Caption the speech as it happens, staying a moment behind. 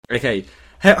Okay.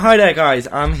 Hi there, guys.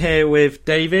 I'm here with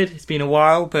David. It's been a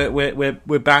while, but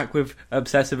we're back with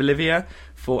Obsessive Olivia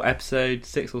for episode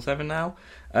 6 or 7 now.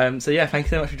 So yeah, thank you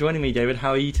so much for joining me, David.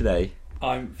 How are you today?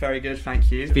 I'm very good,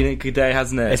 thank you. It's been a good day,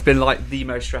 hasn't it? It's been like the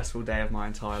most stressful day of my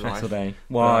entire life. Stressful day.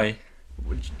 Why?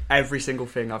 Every single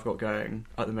thing I've got going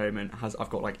at the moment I've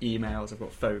got like emails, I've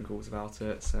got phone calls about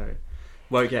it, so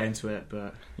won't get into it,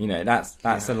 but you know, that's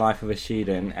the life of a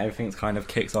student. Everything's kind of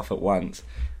kicks off at once,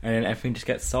 and then everything just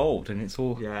gets solved, and it's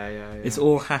all it's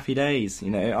all happy days.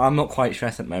 You know, I'm not quite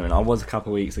stressed at the moment. I was a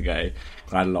couple of weeks ago.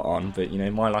 I had a lot on, but you know,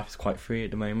 my life is quite free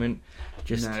at the moment.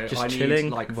 Just chilling,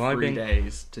 need, like vibing. 3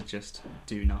 days to just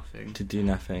do nothing.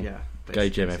 Yeah. Go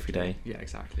gym every day. Yeah,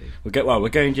 exactly. We're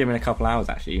going gym in a couple of hours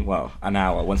actually. Well, an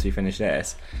hour once we finish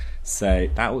this. So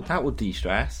that will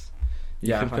de-stress.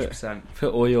 You can 100%.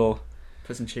 Put all your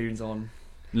Put some tunes on.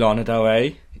 Lana Del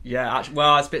Ray. Yeah, actually,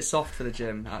 well, it's a bit soft for the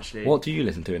gym actually. What do you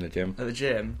listen to in the gym? At the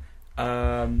gym,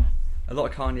 a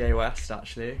lot of Kanye West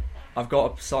actually. I've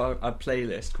got a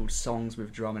playlist called Songs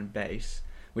with Drum and Bass,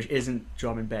 which isn't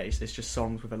drum and bass. It's just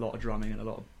songs with a lot of drumming and a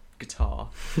lot of guitar.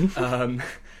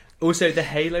 Also, the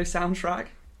Halo soundtrack.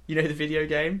 You know, the video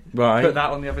game. Right. Put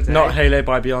that on the other day. Not Halo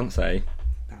by Beyonce.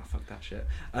 Oh, fuck that shit.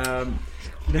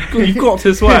 You've got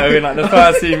to swear in like the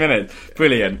first few minutes.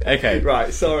 Brilliant. Okay.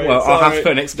 Right. Sorry. Well, I'll have to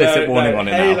put an explicit warning on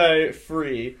it now. Halo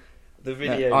 3, the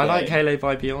video game. I like Halo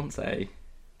by Beyonce.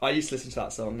 I used to listen to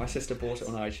that song. My sister bought it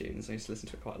on iTunes. I used to listen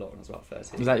to it quite a lot when I was about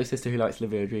 13. Was that your sister who likes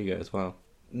Olivia Rodrigo as well?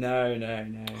 No,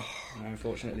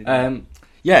 unfortunately not.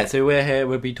 Yeah, so we're here,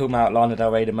 we'll be talking about Lana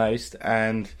Del Ray the most,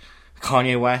 and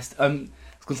Kanye West. I was going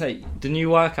to say, the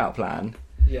new workout plan,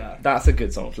 yeah, that's a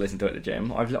good song to listen to at the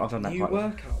gym. I've done that new quite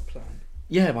workout plan?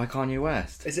 Yeah, by Kanye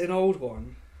West. Is it an old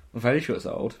one? I'm very sure it's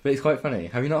old, but it's quite funny.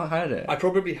 Have you not heard it? I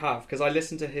probably have, because I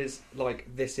listened to his,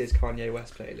 like, This Is Kanye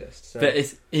West playlist. So. But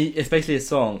it's basically a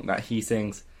song that he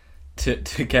sings to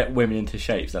get women into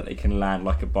shape so that they can land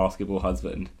like a basketball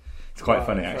husband. It's quite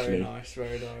funny, actually.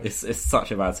 Very nice. It's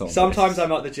such a bad song. Sometimes I'm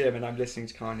at the gym and I'm listening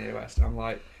to Kanye West and I'm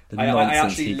like... I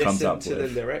actually listen to the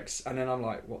lyrics and then I'm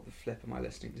like, what the flip am I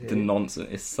listening to? The nonsense.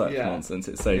 It's such nonsense.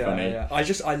 It's so funny. Yeah.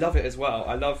 I love it as well.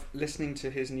 I love listening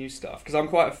to his new stuff because I'm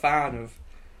quite a fan of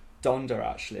Donda,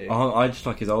 actually. I just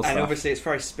like his old stuff. And obviously it's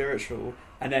very spiritual.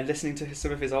 And then listening to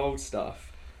some of his old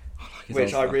stuff,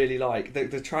 which I really like.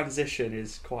 The transition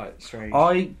is quite strange.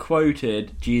 I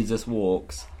quoted Jesus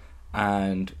Walks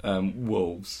and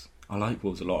Wolves. I like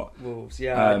Wolves a lot. Wolves,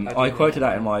 yeah. I quoted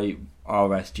that in my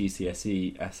RS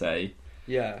GCSE essay.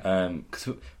 Yeah.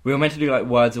 Because we were meant to do like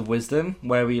words of wisdom,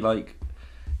 where we like,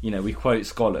 you know, we quote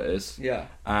scholars. Yeah.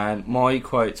 And my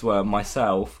quotes were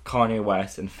myself, Kanye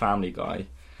West, and Family Guy,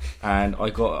 and I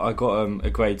got a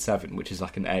grade 7, which is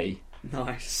like an A.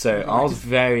 Nice. So nice. I was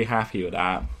very happy with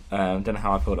that. Don't know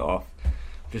how I pulled it off.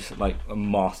 Just like a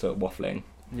master at waffling.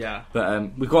 Yeah,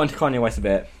 but we got into Kanye West a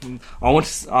bit. I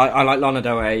like Lana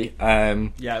Del Ray.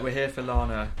 Yeah, we're here for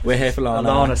Lana. We're here for Lana.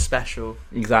 A Lana special.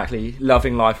 Exactly,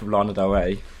 loving life of Lana Del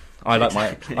Ray. I like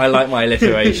my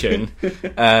alliteration.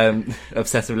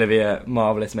 Obsessive Olivia,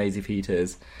 marvelous Maisie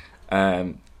Peters.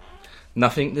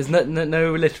 Nothing. There's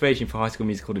no alliteration for High School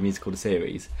Musical, the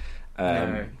series.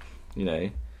 No. You know,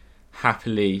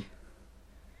 happily.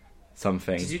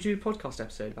 Something. Did you do a podcast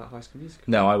episode about High School Musical?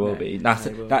 No, I will be.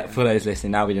 For those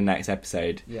listening, that'll be the next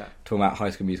episode. Yeah. Talking about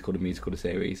High School Musical, the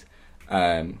series.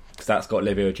 Because that's got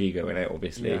Olivia Rodrigo in it,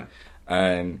 obviously.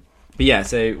 Yeah. But yeah,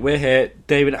 so we're here.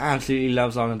 David absolutely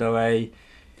loves Lana Del Ray.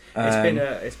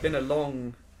 It's been a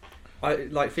long...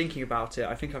 thinking about it,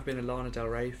 I think I've been a Lana Del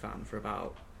Ray fan for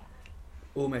about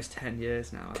almost 10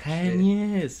 years now. Actually. 10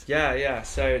 years? Yeah.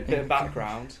 So, a bit of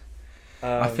background.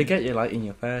 I forget you're like in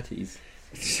your 30s.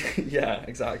 Yeah,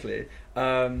 exactly.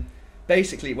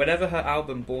 Basically, whenever her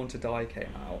album Born to Die came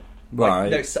out, right?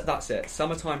 That's it.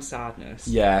 Summertime Sadness.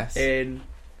 Yes. In,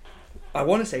 I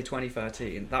want to say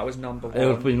 2013. That was number 1. It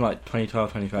would have been like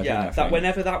 2012, 2013. Yeah.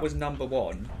 Whenever that was number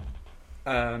 1,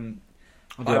 I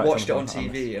watched it on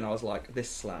TV and I was like, this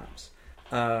slaps.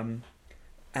 And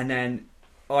then.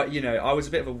 I was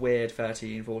a bit of a weird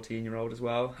 13, 14-year-old as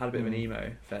well. Had a bit of an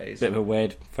emo phase. Bit of a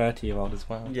weird 30-year-old as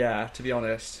well. Yeah, to be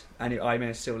honest. And I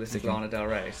may still listen to Lana Del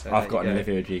Rey. So I've got an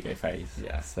Olivia Rodrigo phase.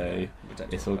 Yeah. So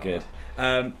it's all good.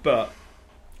 But,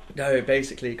 no,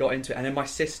 basically got into it. And then my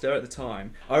sister at the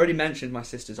time... I already mentioned my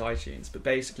sister's iTunes. But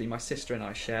basically my sister and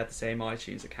I shared the same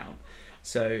iTunes account.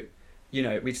 So...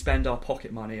 we'd spend our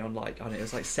pocket money on I don't know, it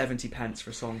was like 70 pence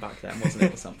for a song back then, wasn't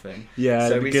it, or something? Yeah,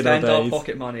 so we'd spend our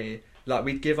pocket money,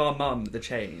 we'd give our mum the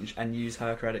change and use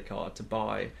her credit card to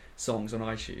buy songs on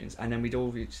iTunes, and then we'd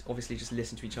all obviously just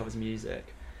listen to each other's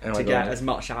music. to get as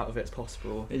much out of it as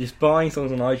possible. Just buying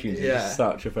songs on iTunes is just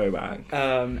such a throwback.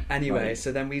 Anyway,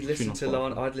 so then we listened to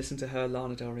I'd listened to her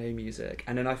Lana Del Ray music,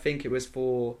 and then I think it was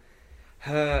for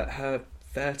her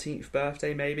 13th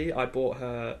birthday maybe, I bought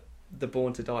her the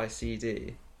Born to Die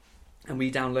CD, and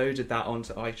we downloaded that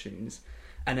onto iTunes,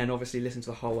 and then obviously listened to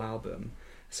the whole album.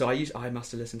 So I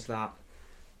must have listened to that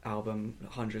album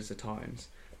hundreds of times,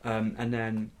 and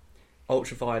then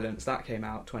Ultraviolence, that came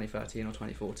out 2013 or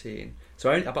 2014.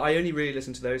 But I only really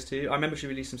listened to those two. I remember she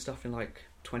released some stuff in like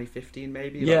 2015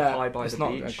 maybe. Like High by the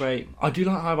Beach. Not great. I do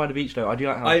like High by the Beach though.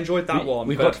 I enjoyed that one.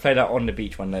 We've got to play that on the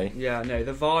beach one day. Yeah, no,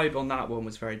 the vibe on that one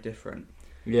was very different.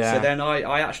 Yeah. So then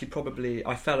I actually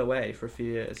I fell away for a few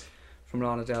years from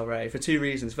Lana Del Ray for two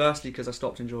reasons. Firstly, because I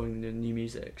stopped enjoying the new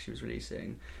music she was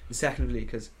releasing, and secondly,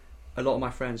 because a lot of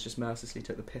my friends just mercilessly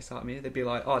took the piss out of me. They'd be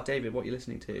like, "Oh, David, what are you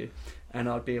listening to?" And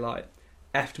I'd be like,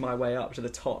 "Effed my way up to the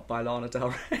top by Lana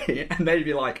Del Rey," and they'd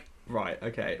be like, "Right,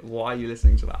 okay, why are you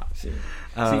listening to that?" See,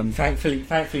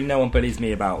 thankfully, no one bullies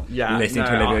me about listening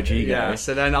to Olivia Rodrigo. Yeah,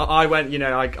 so then I went,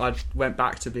 I went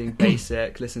back to being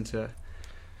basic, listen to,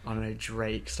 I don't know,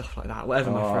 Drake, stuff like that,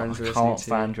 whatever my friends were listening to. I can't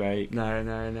stand Drake.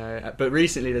 No. But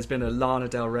recently there's been a Lana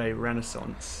Del Rey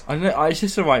renaissance. I don't know, it's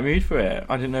just the right mood for it.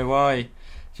 I don't know why.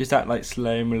 Just that like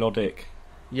slow melodic.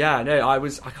 Yeah, no, I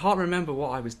can't remember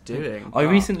what I was doing. I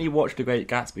recently watched The Great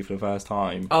Gatsby for the first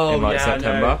time in No,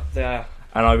 September. yeah.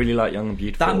 And I really like Young and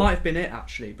Beautiful. That might have been it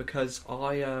actually, because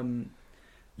I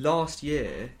last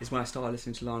year is when I started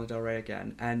listening to Lana Del Rey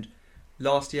again, and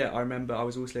last year I remember I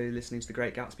was also listening to the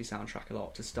Great Gatsby soundtrack a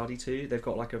lot to study to. They've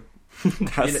got like a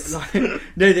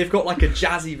they've got like a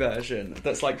jazzy version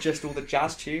that's like just all the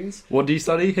jazz tunes. What do you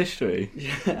study? History.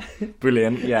 Yeah.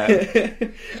 Brilliant. Yeah.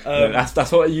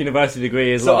 That's what a university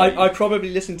degree is. So like. I probably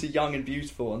listened to Young and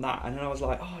Beautiful on that, and then I was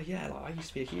like, oh yeah, like, I used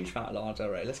to be a huge fan of Lana Del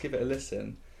Rey. Let's give it a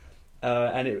listen.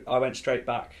 I went straight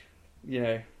back,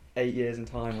 8 years in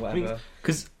time, whatever.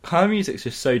 Because her music's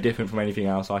just so different from anything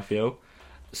else, I feel.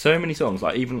 So many songs,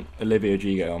 like even Olivia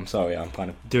Rodrigo, I'm sorry, I'm kind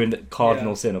of doing the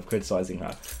cardinal sin of criticising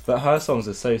her. But her songs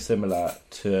are so similar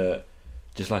to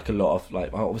just like a lot of,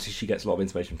 like, well, obviously she gets a lot of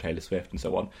inspiration from Taylor Swift and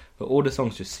so on. But all the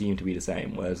songs just seem to be the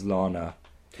same, whereas Lana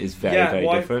is very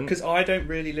different. Because I don't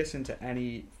really listen to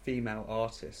any female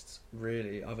artists,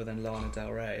 really, other than Lana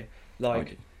Del Rey.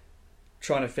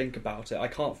 Trying to think about it, I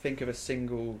can't think of a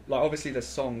single, like, obviously there's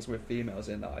songs with females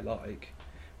in that I like,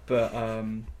 but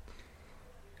I'm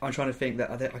trying to think that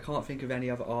I can't think of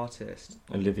any other artist.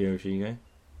 Olivia Rodrigo,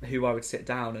 who I would sit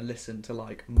down and listen to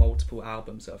like multiple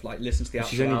albums of, like listen to the.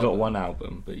 She's only got one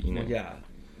album, but Well, yeah,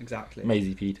 exactly.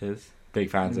 Maisie Peters,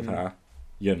 big fans of her.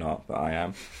 You're not, but I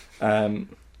am.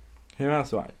 Who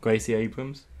else? Right, Gracie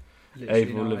Abrams,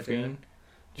 Avril Lavigne,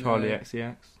 Charlie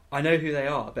XCX. I know who they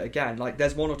are, but again, like,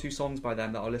 there's one or two songs by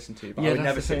them that I'll listen to, but I would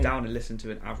never sit down and listen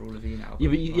to an Avril Lavigne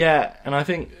album. Yeah, and I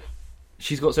think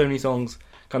she's got so many songs.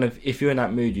 Kind of, if you're in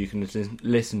that mood, you can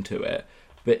listen to it.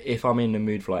 But if I'm in the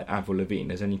mood for like Avril Lavigne,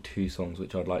 there's only two songs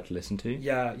which I'd like to listen to.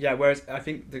 Yeah. Whereas I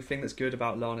think the thing that's good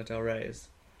about Lana Del Rey is,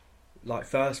 like,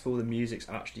 first of all, the music's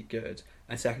actually good,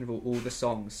 and second of all the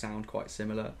songs sound quite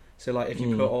similar. So like, if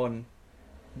you put on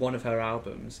one of her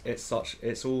albums, it's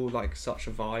all like such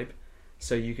a vibe.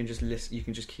 So you can just you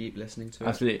can just keep listening to it.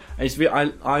 Absolutely.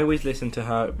 I always listen to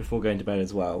her before going to bed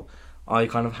as well. I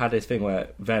kind of had this thing where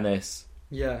Venice.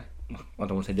 Yeah. I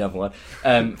don't want to say the other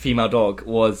one. Female Dog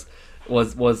was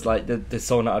like the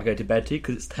song that I'd go to bed to,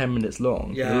 because it's 10 minutes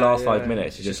long. Yeah, the last 5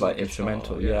 minutes is just like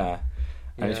instrumental. Guitar,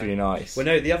 and it's really nice. Well,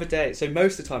 no, the other day, so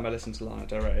most of the time I listen to Lana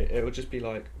Del Rey, it would just be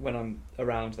like when I'm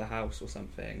around the house or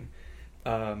something,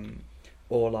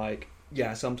 or like,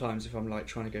 yeah, sometimes if I'm like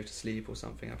trying to go to sleep or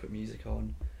something, I put music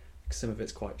on. Some of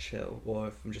it's quite chill, or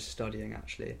if I'm just studying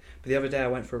actually. But the other day I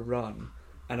went for a run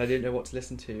and I didn't know what to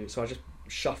listen to, so I just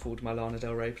shuffled my Lana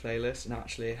Del Rey playlist and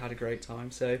actually had a great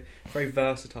time. So very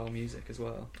versatile music as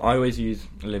well. I always use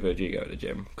Olivia Rodrigo at the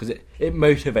gym because it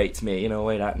motivates me in a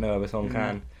way that no other song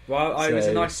can. Well, it was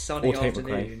a nice sunny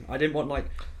afternoon. I don't like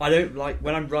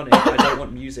when I'm running, I don't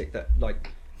want music that,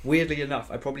 like, weirdly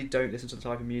enough, I probably don't listen to the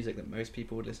type of music that most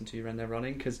people would listen to when they're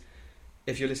running, because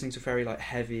if you're listening to very like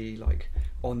heavy, like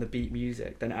on the beat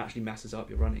music, then it actually messes up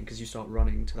your running because you start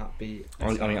running to that beat.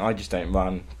 I mean, I just don't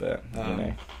run, but you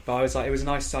know. But I was like, it was a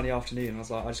nice sunny afternoon. I was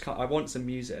like, I want some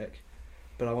music,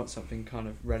 but I want something kind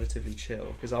of relatively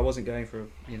chill, because I wasn't going for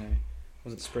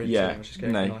wasn't sprinting. I was just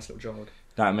going for a nice little jog.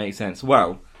 That makes sense.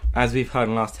 Well, as we've heard in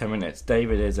the last 10 minutes,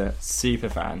 David is a super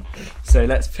fan. So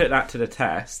let's put that to the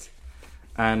test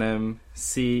and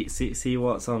see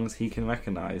what songs he can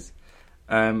recognise.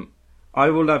 I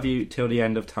Will Love You Till the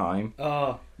End of Time.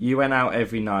 Oh. You Went Out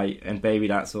Every Night, and Baby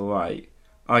That's Alright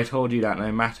I told you that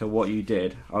no matter what you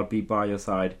did, I'd be by your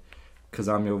side, 'cause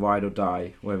I'm your ride or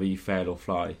die, whether you fail or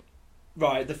fly.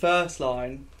 Right, the first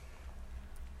line.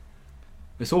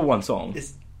 It's all one song.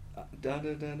 Is Love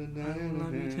you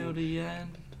till the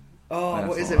end. Oh,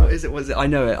 what is it? Right. What is it? What is it? I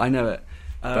know it.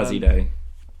 Buzzy Day.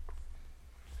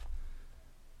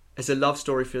 It's a love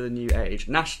story for the new age.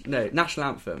 National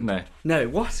anthem. No.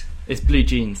 What? It's Blue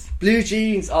Jeans. Blue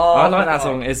Jeans. Oh, I like that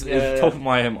song. It's top of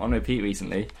my on repeat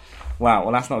recently. Wow.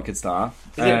 Well, that's not a good start.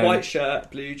 Is it white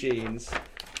shirt, blue jeans?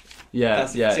 Yeah.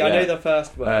 See, I know the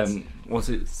first words. Was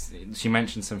it? She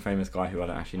mentioned some famous guy who I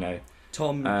don't actually know.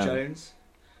 Tom Jones.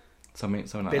 Something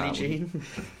like Billie that. Jean.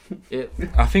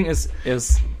 I think it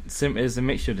was a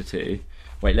mixture of the two.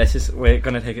 Wait, we're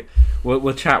gonna take it.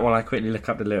 We'll chat while I quickly look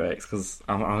up the lyrics, because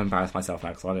I'm embarrassed myself now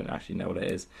because I don't actually know what it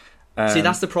is. See,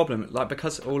 that's the problem. Like,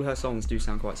 because all her songs do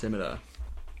sound quite similar.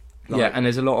 Like, and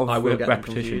there's a lot of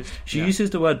repetition. She uses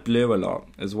the word blue a lot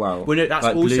as well. Well, no, that's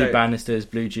like also blue banisters,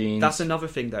 blue jeans. That's another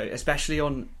thing, though, especially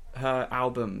on her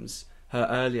albums. Her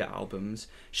earlier albums,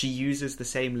 she uses the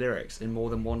same lyrics in more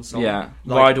than one song. Yeah,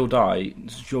 like, Ride or Die.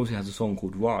 She also has a song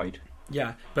called Ride.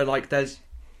 Yeah, but like in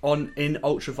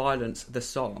Ultraviolence, the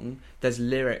song, there's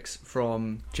lyrics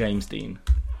from James Dean.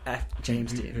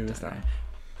 James Dean. Who is that?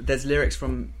 There's lyrics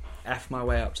from F My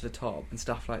Way Up to the Top and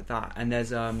stuff like that. And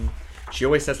there's she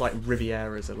always says like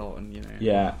Rivieras a lot, and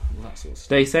yeah, all that sort of stuff.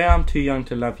 They say I'm too young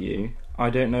to love you. I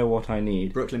don't know what I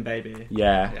need. Brooklyn Baby.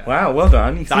 Yeah. Wow, well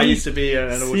done. That used to be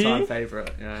an all-time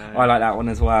favourite. Yeah. I like that one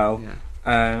as well.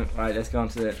 Yeah. Right, let's go on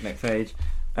to the next page.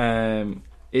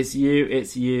 It's you,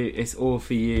 it's all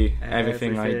for you.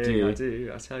 Everything I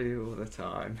do. I tell you all the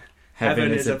time.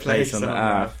 Heaven is a place on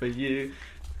earth for you.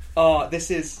 Oh,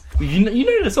 this is... You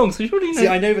know the song, so you already know. See,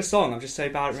 I know the song. I'm just so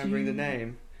bad at remembering the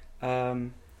name.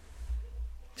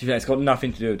 It's got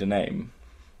nothing to do with the name.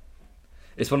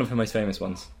 It's one of her most famous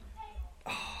ones.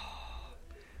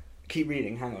 Keep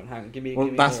reading. Hang on. Give me.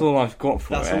 That's more. all I've got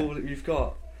for That's it. all you've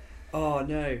got. Oh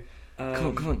no.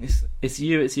 Come on. It's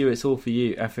you. It's all for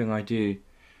you. Everything I do.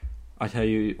 I tell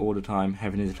you all the time.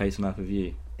 Heaven is a place on earth with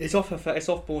you. It's off It's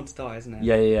Born to Die, isn't it?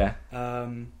 Yeah.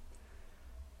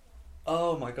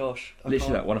 Oh my gosh.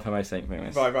 Literally, like one of her most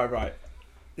famous. Right.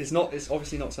 It's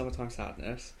obviously not Summertime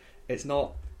Sadness. It's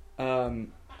not.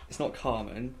 It's not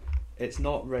Carmen. It's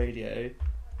not Radio.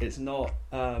 It's not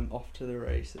Off to the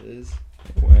Races.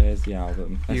 Where's the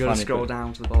album? You gotta scroll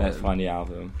down to the bottom. Let's find the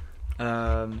album.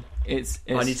 It's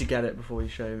I need to get it before you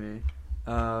show me.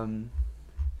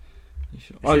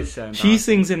 Sure? She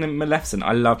sings in Maleficent.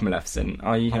 I love Maleficent.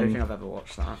 I don't think I've ever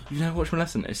watched that. You never watched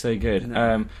Maleficent? It's so good.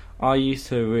 No. I used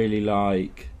to really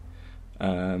like.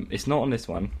 It's not on this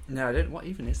one. No, I don't. What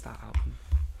even is that album?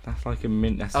 That's like a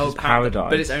mint. That's just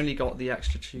Paradise. But it's only got the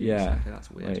extra tunes. Yeah, okay,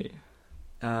 that's weird. Wait.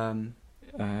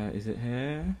 Is it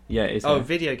here? Yeah, it's.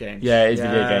 Video games. Yeah, it's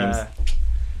video games.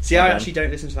 See, I actually don't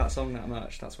listen to that song that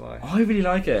much. That's why. I really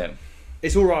like it.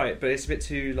 It's all right, but it's a bit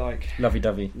too like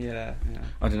lovey-dovey. Yeah.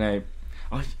 I don't know.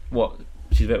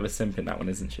 She's a bit of a simp in that one,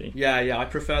 isn't she? Yeah. I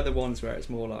prefer the ones where it's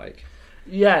more like.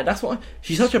 Yeah, that's what.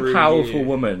 She's such a powerful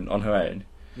woman on her own.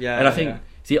 Yeah, and I think.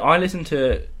 See, I listen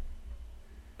to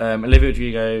Olivia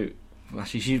Rodrigo.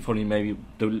 Actually, she's probably maybe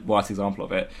the worst example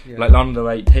of it. Yeah. Like Lana Del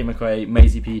Ray, Tate McRae,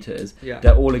 Maisie Peters. Yeah.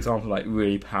 They're all examples of like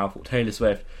really powerful. Taylor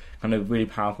Swift, kind of really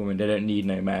powerful women. They don't need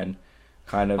no men.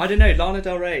 Kind of. I don't know. Lana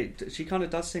Del Rey, she kind of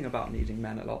does sing about needing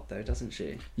men a lot, though, doesn't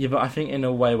she? Yeah, but I think in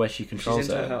a way where she controls She's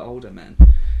into her older men.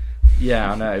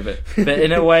 Yeah, I know, but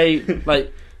in a way,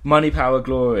 like money, power,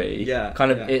 glory. Yeah.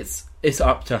 Kind of, it's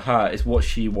up to her. It's what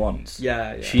she wants.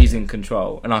 Yeah. She's in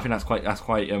control, and I think that's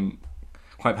quite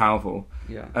powerful.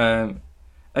 Yeah.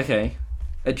 Okay.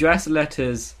 Address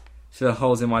letters to the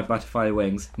holes in my butterfly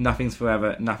wings. Nothing's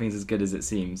forever. Nothing's as good as it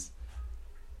seems.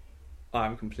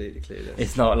 I'm completely clueless.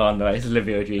 It's not Lana Del Ray. It's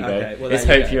Olivia Rodrigo. Okay, well, it's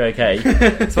Hope You're Okay.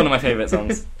 It's one of my favourite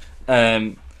songs.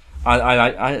 I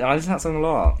listen to that song a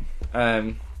lot.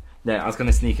 Yeah, I was going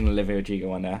to sneak an Olivia Rodrigo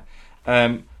one there.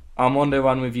 I'm on the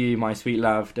run with you, my sweet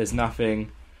love. There's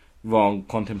nothing wrong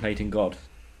contemplating God.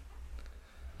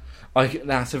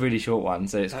 That's a really short one,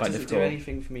 so it's quite difficult. That doesn't do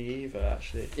anything for me either,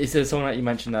 actually. It's a song that you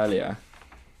mentioned earlier.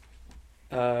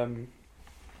 Wait,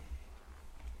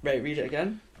 read it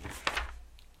again.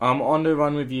 I'm on the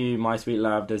run with you, my sweet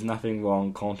love. There's nothing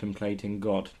wrong contemplating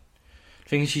God. I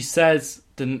think she says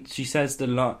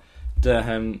the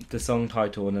song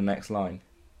title in the next line.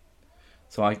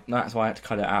 So that's why I had to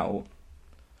cut it out.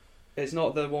 It's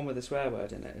not the one with the swear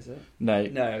word in it, is it? No.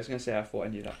 No, I was going to say I thought I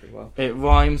knew that pretty well. It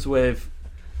rhymes with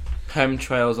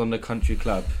chemtrails on the country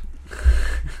club.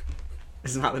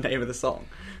 Isn't that the name of the song?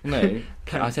 No,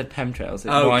 I said Chemtrails. It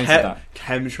Oh, rhymes with that.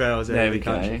 Chemtrails. There we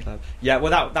Country go. Club. Yeah,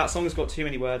 well, that song's got too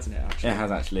many words in it, actually. It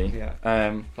has, actually.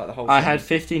 Yeah. Like the whole I song. had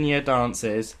 15-year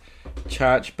dances,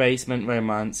 church basement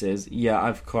romances. Yeah,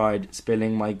 I've cried,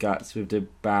 spilling my guts with the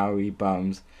Bowery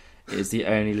bums. It's the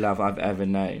only love I've ever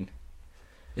known.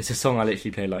 It's a song I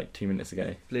literally played like 2 minutes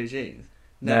ago. Blue Jeans?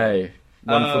 No.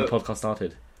 One before the podcast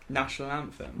started. National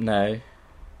Anthem? No.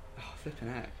 Oh, flipping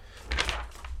heck.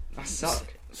 That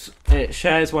suck. It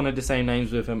shares one of the same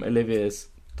names with Olivia's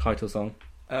title song.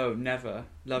 Oh, Never.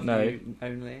 Love No. You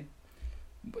Only.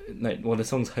 No, well, the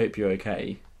song's Hope You're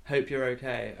Okay. Hope You're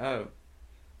Okay. Oh.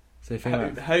 So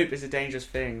think Hope is a dangerous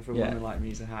thing for a Yeah. woman like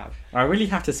me to have. I really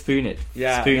have to spoon it.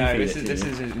 Yeah, spoon no, feed this it is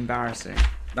to you. embarrassing.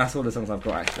 That's all the songs I've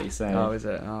got, actually. So. Oh, is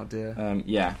it? Oh, dear.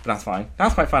 Yeah, but that's fine.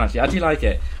 That's quite fun, actually. I do like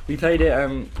it. We played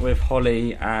it with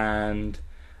Holly and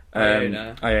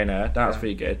Iona. That was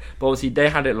pretty good. But obviously, they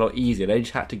had it a lot easier. They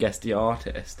just had to guess the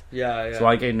artist. Yeah. So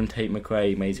I gave them Tate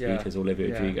McRae, Maisie Yeah. Peters, Olivia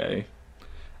Yeah. Rodrigo.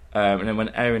 And then when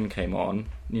Erin came on,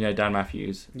 Dan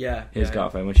Matthews, Yeah. his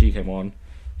girlfriend, when she came on,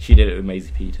 she did it with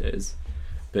Maisie Peters.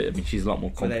 But I mean, she's a lot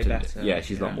more Were they competent. better? Yeah,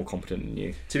 she's a lot Yeah. more competent than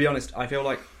you. To be honest, I feel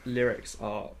like lyrics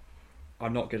are...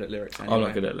 I'm not good at lyrics anyway. I'm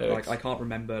not good at lyrics. Like, I can't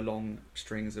remember long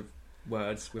strings of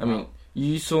words I without... mean,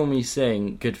 you saw me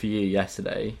sing "Good for You"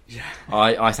 yesterday. Yeah.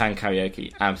 I sang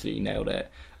karaoke, absolutely nailed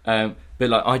it. But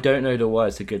like, I don't know the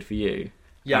words to "Good for You."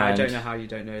 Yeah, I And don't know how you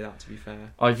don't know that, to be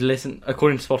fair. I've listened,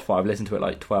 according to Spotify, I've listened to it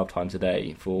like 12 times a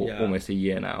day for almost a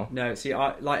year now. No, see,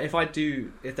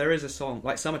 if there is a song,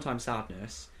 like Summertime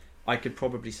Sadness, I could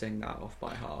probably sing that off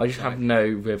by heart. I just have no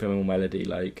rhythm or melody.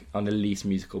 Like, I'm the least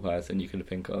musical person you could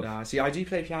think of. Nah, see, I do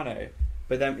play piano,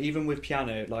 but then even with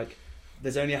piano, like,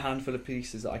 there's only a handful of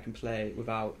pieces that I can play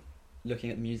without looking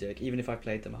at the music, even if I've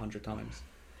played them 100 times.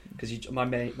 Because my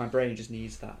brain just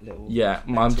needs that little... Yeah,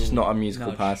 I'm just not a musical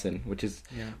nudge. person, which is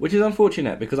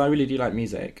unfortunate, because I really do like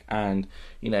music, and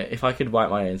if I could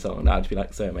write my own song, that'd be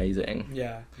like so amazing.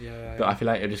 Yeah. But I feel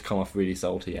like it'd just come off really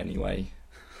salty anyway.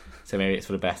 So maybe it's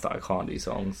for the best that I can't do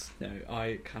songs. No,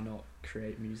 I cannot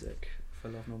create music for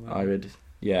love nor money. I would.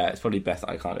 Yeah, it's probably best that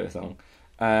I can't do a song.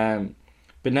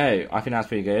 But no, I think that's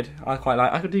pretty good. I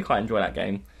do quite enjoy that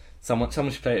game. Someone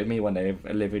should play it with me one day with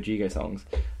Olivia Rodrigo songs.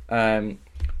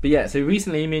 But yeah, so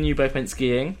recently me and you both went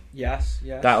skiing. Yes.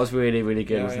 That was really, really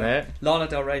good, wasn't it? Lana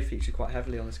Del Ray featured quite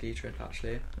heavily on the ski trip,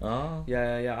 actually. Oh.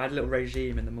 Yeah. I had a little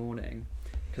regime in the morning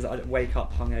because I'd wake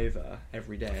up hungover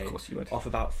every day. Of course you would. Off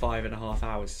about 5.5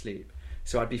 hours sleep.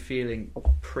 So I'd be feeling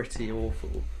pretty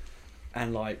awful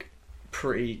and like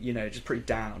pretty, just pretty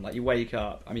down. Like you wake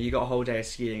up, I mean, you got a whole day of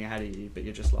skiing ahead of you, but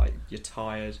you're just like, you're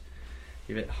tired.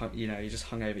 You're a bit, you're just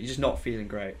hungover. You're just not feeling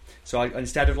great. So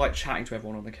instead of like chatting to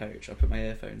everyone on the coach, I put my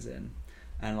earphones in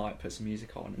and like put some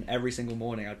music on. And every single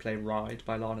morning I'd play "Ride"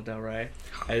 by Lana Del Rey.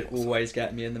 It'd always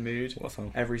get me in the mood. What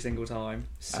song? Every single time.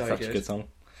 That's such a good song.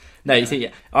 No, you see,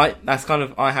 I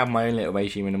have my own little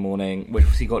regime in the morning, which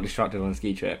obviously got distracted on a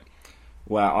ski trip,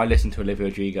 where I listened to Olivia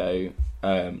Rodrigo,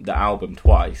 the album,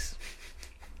 twice.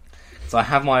 So I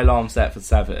have my alarm set for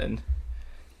 7,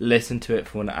 listen to it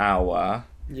for an hour.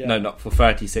 Yeah. No, not for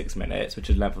 36 minutes, which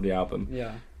is the length of the album.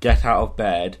 Yeah. Get out of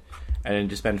bed, and then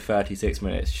just spend 36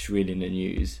 minutes just reading the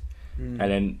news. And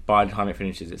then by the time it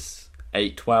finishes, it's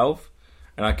 8:12,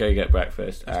 and I go get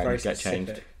breakfast and get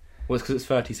changed. Well, it's because it's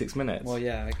 36 minutes. Well,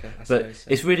 yeah, I but suppose so.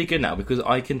 It's really good now because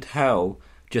I can tell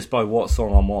just by what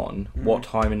song I'm on what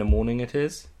time in the morning it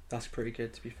is. That's pretty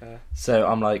good, to be fair. So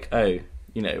I'm like, when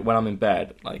I'm in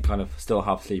bed, like kind of still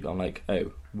half asleep, I'm like,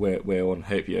 we're on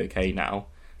 "Hope You're Okay" now.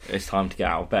 It's time to get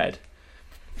out of bed,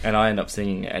 and I end up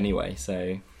singing it anyway. So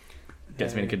it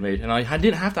gets me in a good mood. And I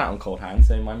didn't have that on Cold Hand,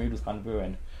 so my mood was kind of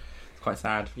ruined. It's quite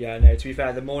sad. Yeah, no. To be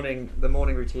fair, the morning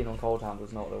routine on Cold Hand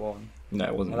was not the one. No,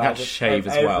 it wasn't. Well, You had to shave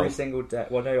as well. Every single day.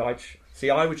 Well, no,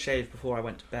 I would shave before I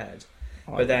went to bed.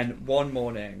 But then one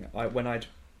morning, when I'd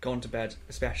gone to bed,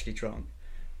 especially drunk,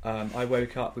 I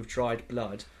woke up with dried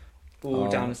blood all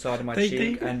down the side of my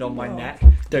cheek and on my neck.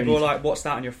 People were like, "What's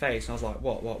that on your face?" And I was like,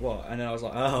 "What?" And then I was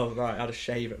like, "Oh, right, I had a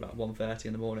shave at about 1:30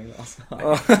 in the morning last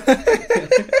night."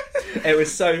 It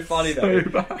was so funny though,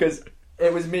 because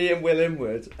it was me and Will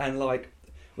Inwood, and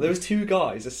there was 2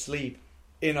 guys asleep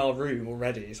in our room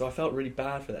already, so I felt really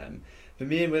bad for them. But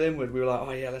me and Will Inwood, we were like,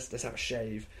 "Oh yeah, let's have a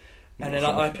shave." And then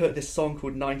I put this song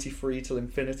called 93 Till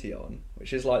Infinity on,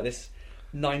 which is like this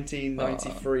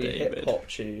 1993 hip hop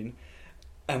tune.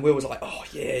 And Will was like, oh,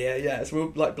 yeah. So we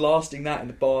were like blasting that in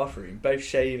the bathroom, both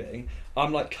shaving.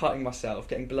 I'm like cutting myself,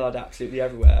 getting blood absolutely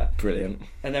everywhere. Brilliant.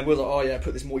 And then Will's like, oh yeah,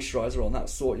 put this moisturiser on, that'll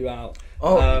sort you out.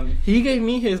 Oh, he gave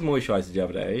me his moisturiser the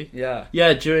other day. Yeah.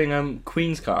 Yeah, during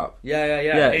Queen's Cup.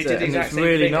 Yeah. He did the exact same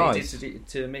really thing nice. He did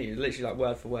to me, literally like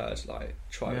word for word, like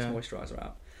try this moisturiser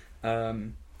out.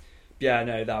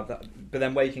 That. But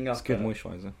then waking up, it's good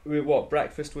moisturiser.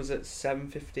 Breakfast was at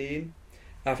 7:15.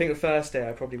 I think the first day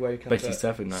I probably woke up basically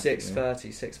at 6:30,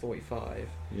 6:45.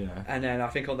 Yeah. And then I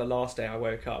think on the last day I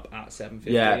woke up at 7:15.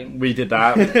 Yeah, we did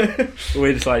that.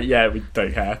 We're just like, we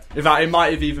don't care. In fact, it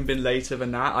might have even been later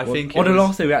than that. I think on the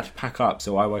last day we had to pack up,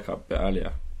 so I woke up a bit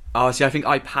earlier. Oh, see, I think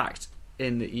I packed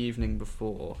in the evening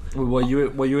before. Were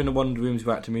you in the one of the rooms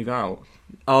we had to move out?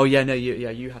 Oh yeah, no,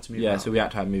 you had to move out. Yeah, so we had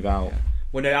to move out. Yeah.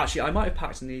 Well, no, actually, I might have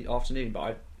packed in the afternoon,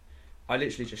 but I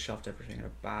literally just shoved everything in a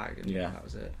bag, and that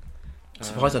was it.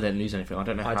 Surprised I didn't lose anything. I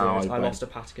don't know how I lost a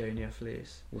Patagonia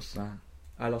fleece. What's that?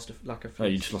 I lost a fleece. Oh,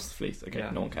 you just lost the fleece. Okay,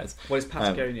 no one cares. Well, it's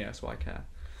Patagonia, so I care.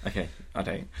 Okay, I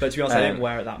don't. But to be honest, I didn't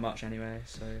wear it that much anyway.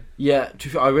 So yeah,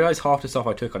 I realised half the stuff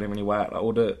I took I didn't really wear. Like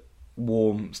all the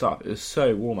warm stuff. It was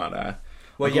so warm out there.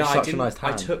 Well,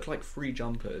 I took like 3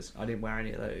 jumpers. I didn't wear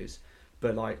any of those,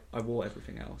 but like I wore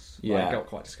everything else. Yeah, it got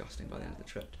quite disgusting by the end of the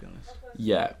trip, to be honest.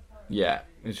 Yeah,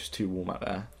 it was just too warm out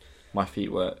there. My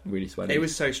feet were really sweaty. It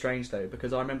was so strange though,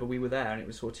 because I remember we were there and it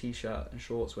was sort of t-shirt and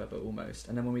shorts weather almost,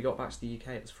 and then when we got back to the UK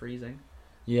it was freezing.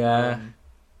 Yeah.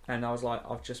 And I was like,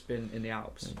 I've just been in the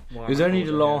Alps. It was only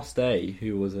the last day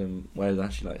who was where it was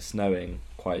actually like snowing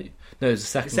quite. No, it was the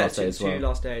second last day as well. 2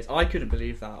 last days. I couldn't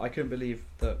believe that. I couldn't believe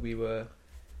that we were,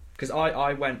 because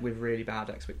I went with really bad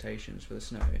expectations for the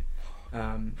snow.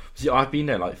 See, I've been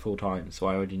there like 4 times, so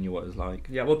I already knew what it was like.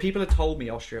 Yeah, well, people had told me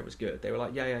Austria was good. They were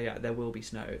like, yeah, there will be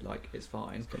snow, like it's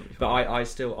fine. But I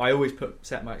always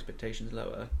set my expectations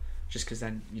lower, just because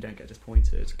then you don't get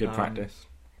disappointed. Good practice.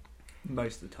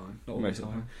 Most of the time, not all most the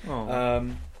time.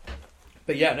 Oh.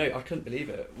 But yeah, no, I couldn't believe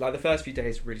it. Like the first few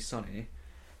days were really sunny,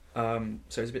 so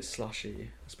it was a bit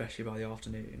slushy, especially by the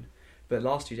afternoon. But the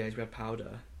last 2 days we had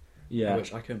powder,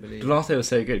 which I couldn't believe. The last day was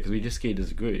so good because we just skied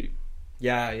as a group.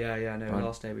 Yeah. No, the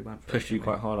last day we went for pushed you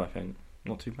quite hard, I think.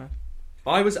 Not too bad.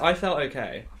 I felt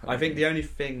okay. I think the only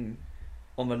thing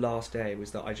on the last day was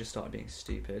that I just started being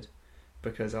stupid,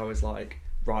 because I was like,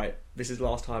 right, this is the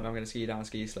last time I'm going to ski down a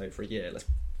ski slope for a year. Let's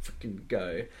freaking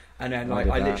go. And then like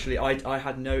I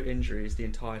had no injuries the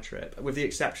entire trip, with the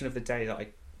exception of the day that I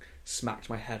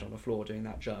smacked my head on the floor doing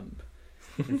that jump.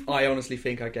 I honestly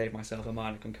think I gave myself a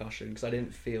minor concussion because I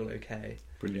didn't feel okay.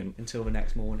 Brilliant. Until the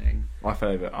next morning. I fell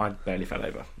over. I barely fell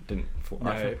over. Didn't fall.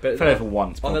 No, but fell over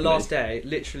once. Probably. On the last day,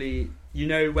 literally, you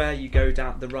know where you go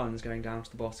down the runs going down to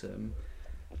the bottom.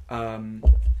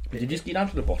 Did you ski down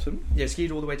to the bottom? Yeah,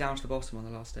 skied all the way down to the bottom on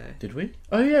the last day. Did we?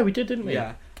 Oh yeah, we did, didn't we?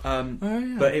 Yeah.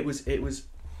 But it was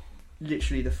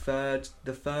literally the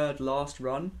third last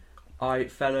run. I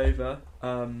fell over,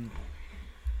 and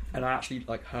I actually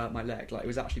like hurt my leg. Like it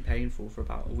was actually painful for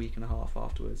about a week and a half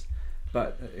afterwards.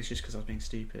 But it's just because I was being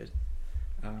stupid.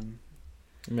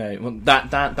 No, well,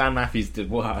 Dan Matthews did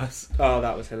worse. Oh,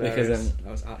 that was hilarious. Because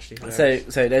that was actually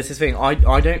hilarious. So there's this thing. I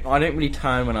don't really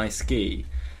turn when I ski,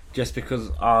 just because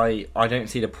I don't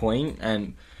see the point,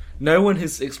 and no one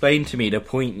has explained to me the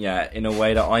point yet in a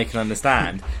way that I can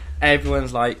understand.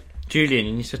 Everyone's like, Julian,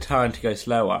 you need to turn to go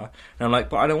slower. And I'm like,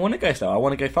 but I don't want to go slower, I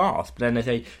want to go fast. But then they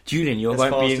say, Julian, you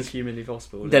won't be as humanly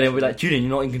possible. Then it'll be like, Julian, you're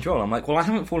not in control. I'm like, well, I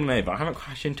haven't fallen over, I haven't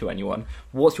crashed into anyone.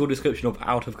 What's your description of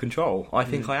out of control? I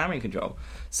think I am in control.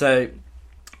 So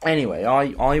anyway,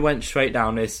 I went straight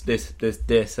down this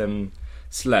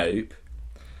slope,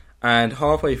 and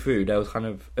halfway through there was kind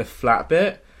of a flat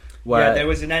bit where there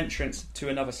was an entrance to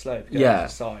another slope going to the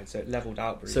side, so it levelled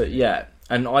out briefly. So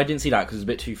and I didn't see that because it was a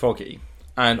bit too foggy.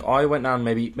 And I went down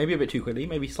maybe a bit too quickly,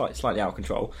 maybe slightly out of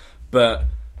control. But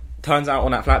turns out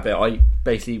on that flat bit, I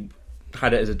basically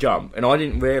had it as a jump. And I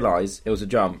didn't realise it was a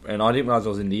jump. And I didn't realise I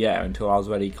was in the air until I was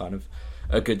already kind of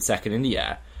a good second in the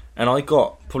air. And I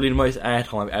got probably the most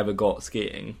airtime I've ever got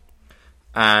skiing.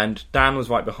 And Dan was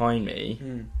right behind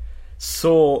me,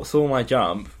 saw my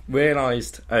jump,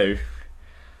 realised, oh,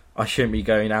 I shouldn't be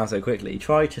going down so quickly.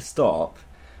 Tried to stop,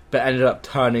 but ended up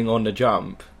turning on the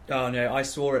jump. Oh no, I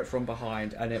saw it from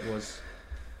behind, and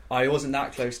I wasn't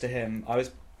that close to him. I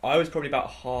was probably about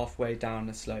halfway down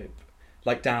the slope,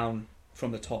 like down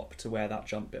from the top to where that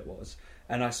jump bit was,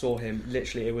 and I saw him,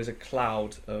 literally it was a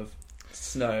cloud of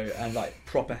snow and like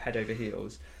proper head over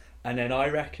heels. And then I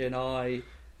reckon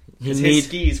his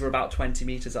skis were about 20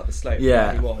 metres up the slope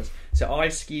where he was. So I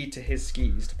skied to his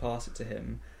skis to pass it to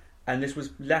him, and this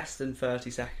was less than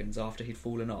 30 seconds after he'd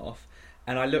fallen off,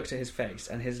 and I looked at his face,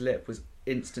 and his lip was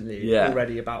instantly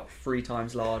already about 3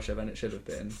 times larger than it should have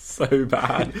been. So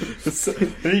bad.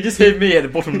 And he just hit me at the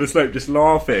bottom of the slope just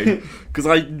laughing, because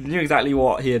I knew exactly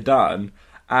what he had done.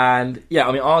 And yeah,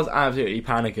 I mean, I was absolutely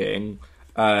panicking.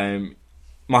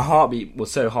 My heartbeat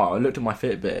was so high. I looked at my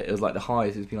Fitbit, it was like the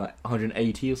highest, it's been like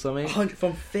 180 or something. 100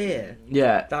 from fear?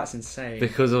 Yeah. That's insane.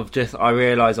 Because of I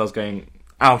realised I was going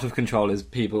out of control, as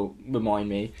people remind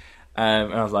me.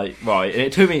 And I was like, right. And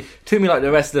it took me like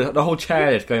the rest of the whole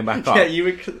chairlift going back up. Yeah, you were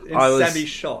in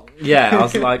semi-shock. Yeah, I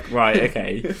was like, right,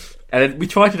 okay. And then we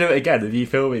tried to do it again with you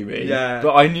filming me. Yeah.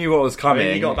 But I knew what was coming. I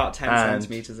mean, you got about 10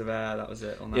 centimetres of air, that was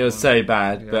it. On that it was so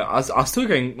bad. Yeah. But I was still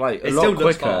going like a lot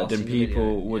quicker than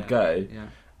people would go.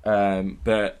 Yeah.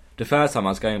 But the first time I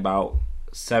was going about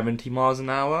 70 miles an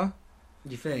hour.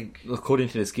 You think? According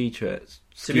to the ski trips.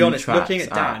 To be honest, looking at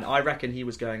Dan, I reckon he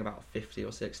was going about 50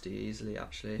 or 60 easily,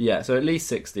 actually. Yeah, so at least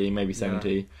 60, maybe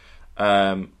 70.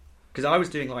 Because I was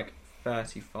doing like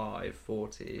 35,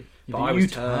 40, but I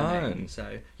was turning.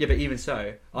 So yeah, but even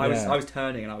so, I was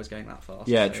turning and I was going that fast.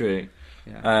 Yeah, so, true.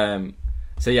 Yeah.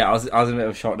 So yeah, I was in a bit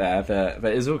of a shock there,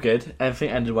 but it was all good.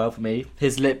 Everything ended well for me.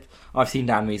 His lip, I've seen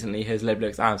Dan recently. His lip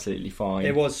looks absolutely fine.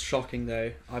 It was shocking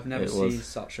though. I've never seen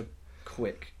such a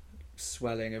quick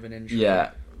swelling of an injury.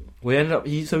 Yeah. We ended up.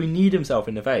 He kneed himself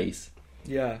in the face.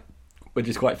 Yeah, which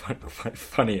is quite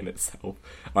funny in itself.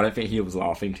 I don't think he was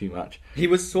laughing too much. He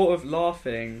was sort of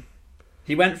laughing.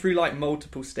 He went through like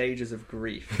multiple stages of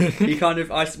grief. He kind of.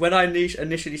 When I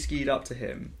initially skied up to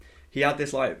him, he had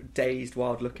this like dazed,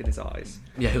 wild look in his eyes.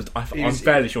 Yeah, I'm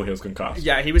fairly sure he was concussed.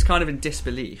 Yeah, he was kind of in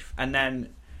disbelief, and then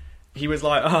he was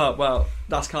like, "Oh, well,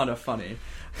 that's kind of funny."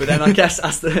 But then I guess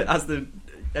as the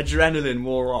adrenaline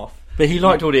wore off. But he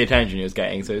liked all the attention he was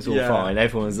getting, so it's all fine.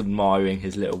 Everyone was admiring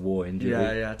his little war injury.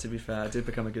 Yeah, to be fair, it did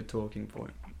become a good talking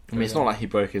point. I mean, it's not like he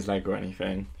broke his leg or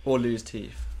anything. Or lose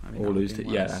teeth. I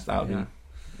mean,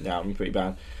 that would be pretty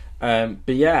bad.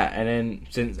 But yeah, and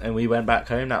then we went back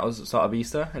home. That was the start of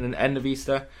Easter. And then end of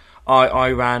Easter,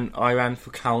 I ran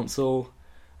for council,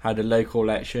 had the local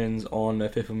elections on the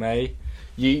 5th of May.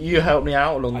 You helped me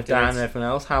out along with Dan and everyone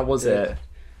else. How was it?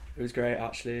 It was great,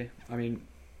 actually. I mean,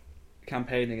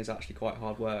 campaigning is actually quite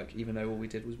hard work, even though all we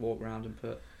did was walk around and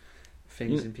put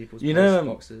things in people's post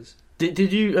boxes.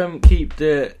 Did you keep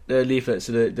the leaflets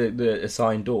to the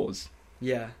assigned doors?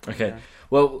 Yeah. Okay. Yeah.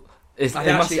 Well,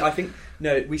 I think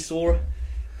we saw.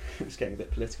 It's getting a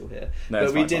bit political here,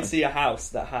 but we did see a house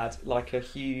that had like a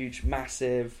huge,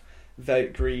 massive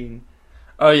vote Green.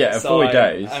 Oh yeah, 40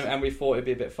 days. And we thought it'd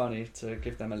be a bit funny to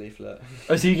give them a leaflet.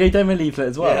 Oh, so you gave them a leaflet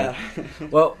as well? Yeah.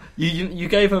 Well, you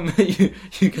gave them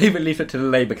you gave a leaflet to the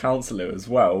Labour councillor as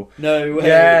well. No way.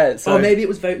 Yeah. So, maybe it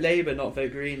was vote Labour, not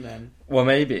vote Green then. Well,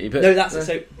 maybe. But no, that's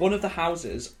so. One of the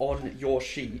houses on your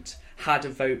sheet had a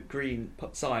vote Green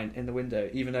sign in the window,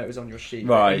 even though it was on your sheet.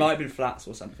 Right. It might have been flats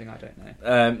or something. I don't know.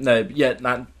 No. Yeah.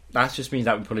 That just means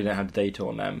that we probably don't have the data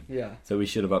on them. Yeah. So we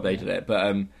should have updated it,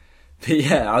 but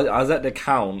yeah, I was at the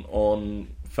count on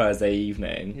Thursday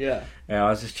evening. Yeah. And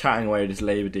I was just chatting away with this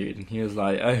Labour dude, and he was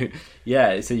like, "Oh,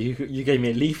 yeah, so you gave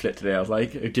me a leaflet today." I was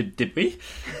like, oh, "Did we?"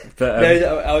 But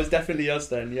no, I was definitely us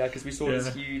then. Yeah, because we saw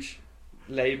this huge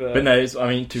Labour. But no, I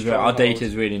mean, our data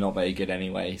is really not very good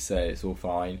anyway, so it's all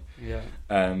fine. Yeah.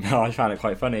 I found it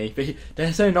quite funny, but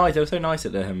they're so nice. They were so nice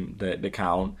at the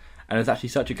count, and it's actually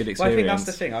such a good experience. Well, I think that's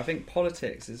the thing. I think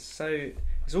politics is so.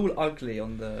 It's all ugly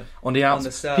on the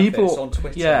surface, people, on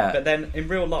Twitter. Yeah. But then in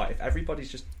real life,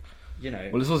 everybody's just, you know.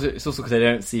 Well, it's also because they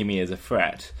don't see me as a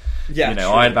threat. Yeah, true,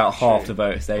 I had about half the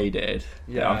votes they did.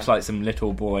 Yeah, I'm just like some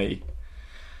little boy.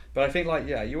 But I think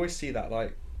you always see that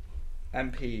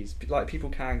MPs, people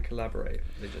can collaborate.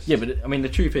 They just but I mean the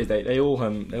truth is they're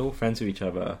all friends with each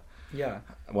other. Yeah.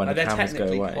 When the cameras go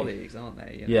away, they're technically colleagues, aren't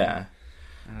they? You know? Yeah.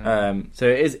 So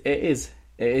it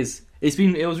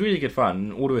was really good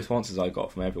fun. All the responses I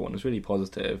got from everyone was really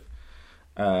positive.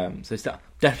 So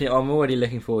definitely, I'm already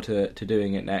looking forward to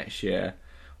doing it next year,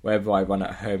 whether I run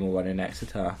at home or run in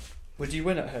Exeter. Would you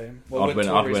win at home? Well, I'd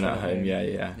win at home.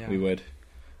 Yeah, we would.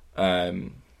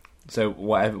 So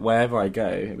wherever I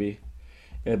go,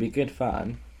 it'll be good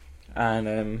fun.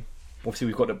 And obviously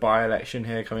we've got the by-election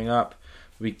here coming up.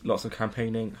 Lots of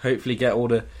campaigning. Hopefully get all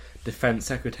the defence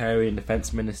secretary and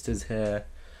defence ministers here.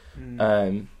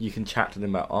 You can chat to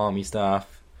them about army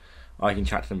stuff. I can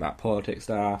chat to them about politics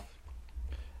stuff,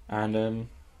 and then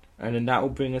that will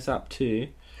bring us up to.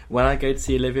 when I go to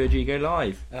see Olivia Rodrigo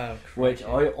live. Oh, which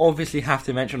I obviously have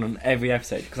to mention on every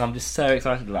episode because I'm just so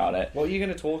excited about it. What are you going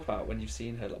to talk about when you've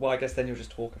seen her? Well, I guess then you'll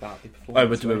just talk about the performance. Oh,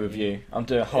 we'll do a review. I'm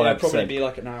doing a whole episode. It'll probably be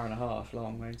like an hour and a half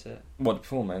long, won't it? What, the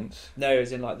performance? No,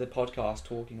 as in like the podcast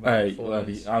talking about the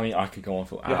performance. I mean, I could go on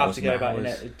for hours. You'll have to go about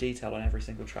in detail on every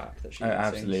single track that she sings.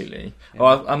 Absolutely. Yeah.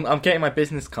 Well, I'm getting my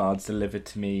business cards delivered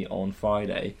to me on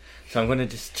Friday, so I'm going to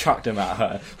just chuck them at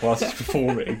her while she's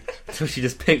performing until she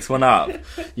just picks one up.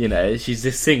 You know, she's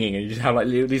just singing and you just have like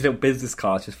these little business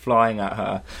cards just flying at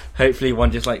her. Hopefully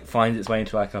one just like finds its way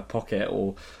into like a pocket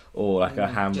or like a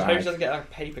handbag. Just hope she doesn't get like a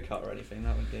paper cut or anything.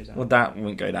 That wouldn't go down. Well, that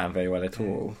wouldn't go down very well at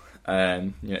all.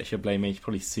 You know, she'll blame me. She'll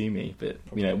probably sue me, but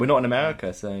you know, we're not in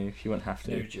America, so she won't have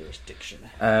to. No jurisdiction.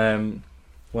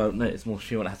 Well, no, it's more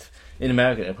she won't have to. In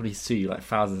America, they'll probably sue you like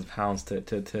thousands of pounds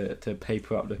to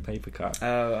paper up the paper cut.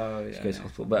 Oh, yeah. She goes to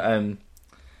hospital,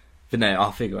 but no,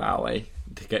 I'll figure out a way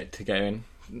to go in,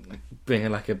 bring her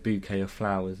like a bouquet of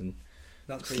flowers and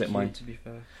that's slip cute, my. to be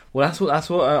fair. Well, that's what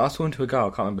I was talking to a girl. I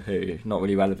can't remember who. Not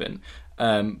really relevant.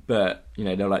 But you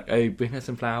know, they're like, "Oh, bring her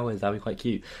some flowers. That'd be quite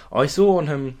cute." I saw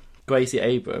on Gracie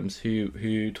Abrams,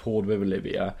 who toured with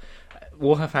Olivia,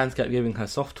 all her fans kept giving her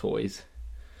soft toys.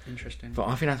 Interesting. But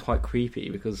I think that's quite creepy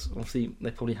because obviously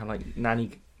they probably have like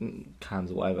nanny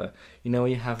cams or whatever. You know, where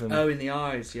you have them. Oh, in the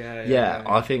eyes, yeah. Yeah,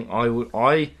 I think I would.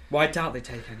 Well, I doubt they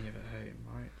take any of it home,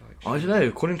 right? Like, I don't know.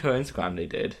 According to her Instagram, they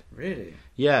did. Really?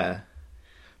 Yeah.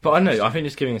 But I don't know. I think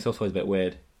just giving a soft toy is a bit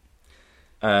weird.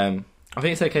 I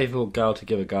think it's okay for a girl to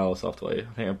give a girl a soft toy.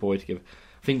 I think a boy to give.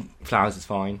 I think flowers is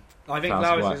fine. I think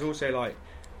flowers is also like,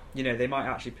 you know, they might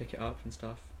actually pick it up and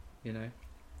stuff. You know,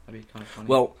 that'd be kind of funny.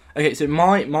 Well, okay. So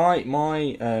my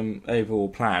overall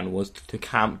plan was to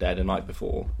camp there the night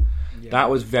before. Yeah. That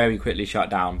was very quickly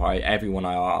shut down by everyone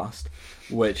I asked,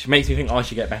 which makes me think I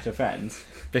should get better friends.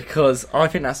 Because I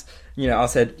think that's, you know, I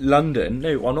said London.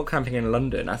 No, I'm not camping in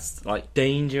London. That's like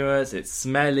dangerous. It's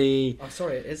smelly. I'm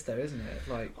sorry, it is though, isn't it?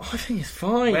 Like, I think it's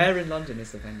fine. Where in London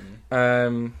is the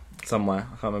venue? Somewhere.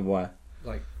 I can't remember where.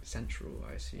 Like central,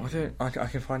 I assume. I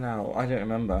can find out. I don't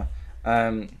remember.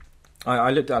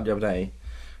 I looked it up the other day,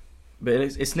 but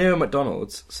it's near a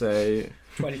McDonald's. So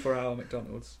 24-hour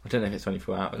McDonald's. I don't know if it's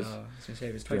 24 hours. I was going to say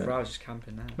if it's 24 hours, just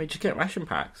camping now. Mate, just get ration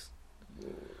packs.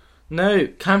 No,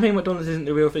 camping at McDonald's isn't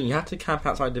the real thing. You have to camp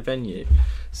outside the venue.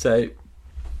 So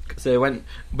when,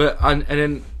 and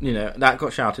then, you know, that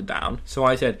got shouted down. So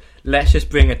I said, let's just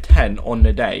bring a tent on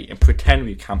the day and pretend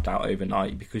we camped out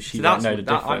overnight because she won't know the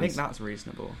difference. I think that's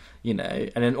reasonable. You know,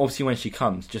 and then obviously when she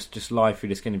comes, just lie through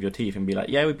the skin of your teeth and be like,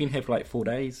 yeah, we've been here for like 4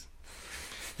 days.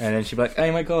 And then she'd be like,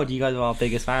 oh my god, you guys are our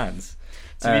biggest fans.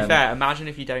 To be fair, imagine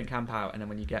if you don't camp out and then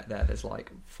when you get there, there's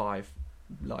like 5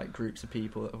 like groups of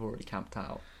people that have already camped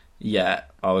out. Yeah,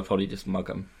 I would probably just mug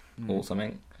them or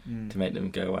something to make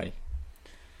them go away.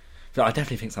 But I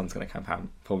definitely think someone's going to camp out.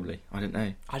 Probably, I don't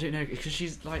know. I don't know because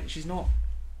she's not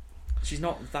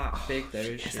that big though.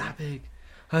 Is she? It's that big.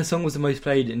 Her song was the most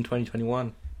played in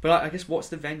 2021. But like, I guess what's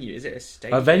the venue? Is it a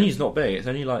stadium? Her venue's not big. It's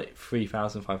only like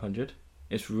 3,500.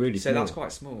 It's really small. So that's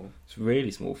quite small. It's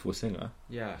really small for a singer.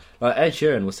 Yeah. Like Ed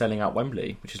Sheeran was selling out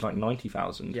Wembley, which is like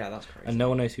 90,000. Yeah, that's crazy. And no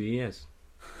one knows who he is.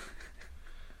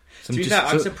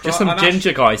 Just some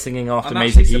ginger guy singing after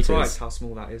Maisie Peters. I'm surprised how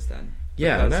small that is then.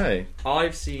 Yeah, I know.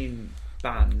 I've seen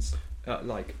bands you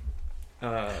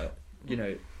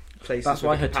know, places. That's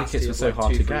why her tickets were so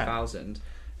hard to get. 3,000,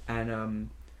 and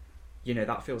you know,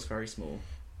 that feels very small.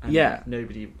 And yeah,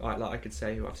 nobody I could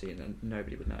say who I've seen, and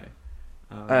nobody would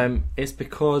know. It's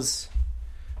because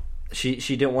she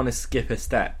didn't want to skip a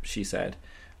step. She said,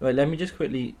 "Wait, let me just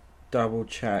quickly double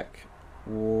check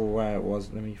where it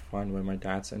was. Let me find where my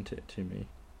dad sent it to me."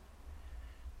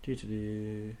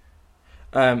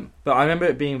 But I remember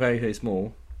it being very, very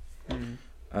small.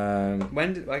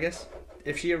 When did, I guess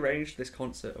if she arranged this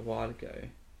concert a while ago?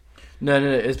 No.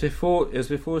 It was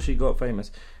before she got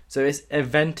famous. So it's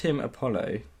Eventim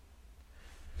Apollo.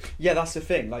 Yeah, that's the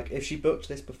thing. Like, if she booked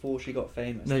this before she got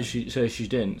famous. No, she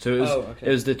didn't. So it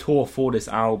was the tour for this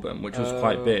album, which was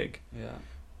quite big. Yeah.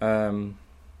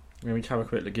 Let me have a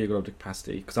quick Google of the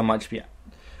capacity because I might just be.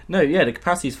 No, yeah, the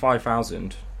capacity is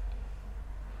 5,000.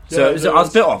 So I was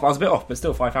a bit off, but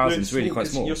still 5,000 is really quite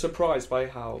small. You're surprised by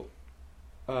how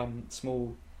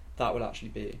small that would actually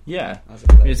be. Yeah, as a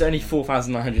place. There's only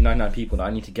 4,999 people that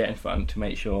I need to get in front to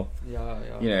make sure. Yeah.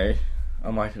 You know, I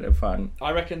might have fun.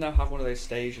 I reckon they'll have one of those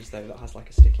stages though that has like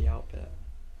a sticky out bit,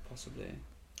 possibly.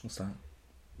 What's that?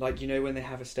 Like, you know, when they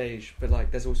have a stage, but like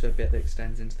there's also a bit that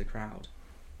extends into the crowd.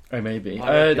 Oh, maybe. That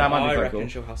might be quite quite cool. I reckon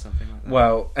she'll have something like that.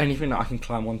 Well, anything that I can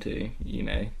climb onto, you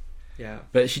know. Yeah.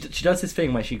 But she does this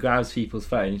thing where she grabs people's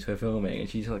phones for filming and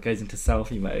she like goes into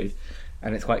selfie mode,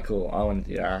 and it's quite cool. I want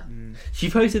to do that. She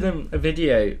posted a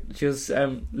video. She was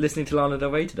listening to Lana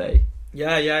Del Ray today.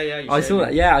 Yeah. I saw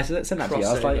that. Yeah, I sent that to you.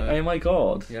 I was like, oh my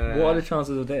god, yeah. What are the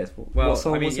chances of this? Well, what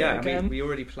song was it again? We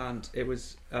already planned. It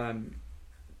was, wasn't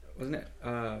it?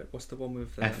 What's the one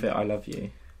with? F It, I Love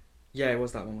You. Yeah, it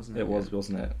was that one, wasn't it? It was,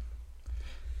 wasn't it?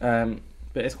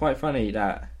 But it's quite funny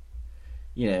that,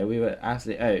 you know, we were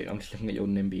absolutely... Oh, I'm just looking at your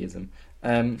NIMBYism.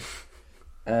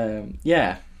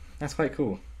 Yeah, that's quite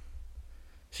cool.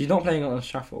 She's not playing it on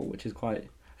shuffle, which is quite...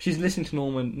 She's listening to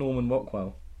Norman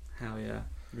Rockwell. Hell yeah.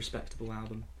 Respectable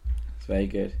album. It's very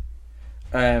good.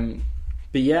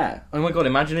 But yeah, oh my god,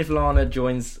 imagine if Lana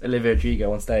joins Olivia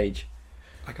Rodrigo on stage.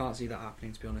 I can't see that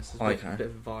happening, to be honest. There's a bit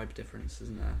of a vibe difference,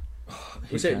 isn't there?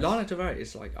 Was it Lana Del Ray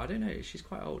is like, I don't know, she's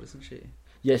quite old, isn't she?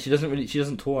 Yeah, she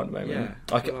doesn't tour at the moment.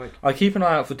 Yeah, I keep an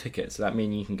eye out for tickets, so that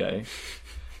means you can go.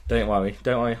 Don't worry.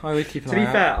 I always keep an eye out. To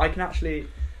be fair,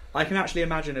 I can actually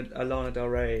imagine a Lana Del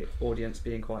Ray audience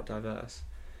being quite diverse.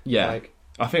 Yeah, like,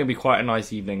 I think it'd be quite a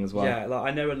nice evening as well. Yeah,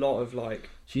 like I know a lot of like.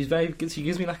 She's very good. She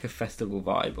gives me like a festival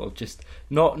vibe of just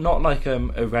not like a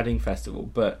Reading festival,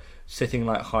 but sitting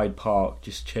like Hyde Park,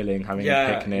 just chilling, having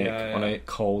a picnic on a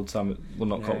cold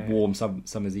warm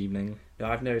summer's evening.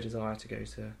 Yeah, I've no desire to go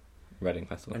to Reading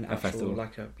festival. An actual festival.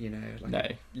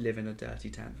 Live in a dirty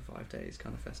tent for 5 days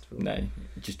kind of festival. No,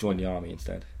 just join the army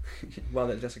instead. Well,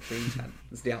 that's a clean tent.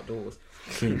 It's the outdoors.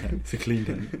 Clean tent. It's a clean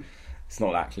tent. It's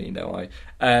not that clean, don't worry.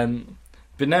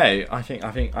 But no, I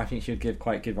think she'd give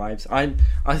quite good vibes.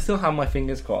 I still have my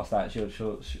fingers crossed that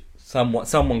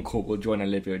someone cool will join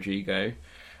Olivia Rodrigo.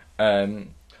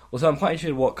 Also, I'm quite interested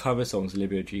in what cover songs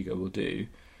Olivia Rodrigo will do,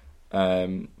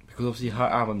 because obviously her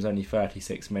album's only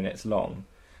 36 minutes long,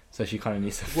 so she kind of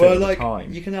needs to fill the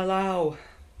time. You can allow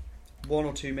 1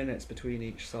 or 2 minutes between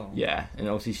each song. Yeah, and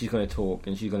obviously she's going to talk,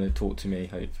 and she's going to talk to me,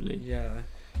 hopefully. Yeah,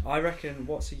 I reckon.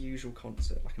 What's a usual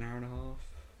concert? Like an hour and a half.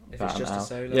 If it's just a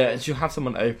solo. Yeah, and she'll have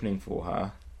someone opening for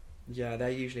her. Yeah, they're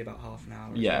usually about half an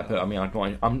hour. Yeah, but I mean,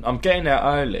 I'm getting there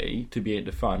early to be at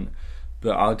the front,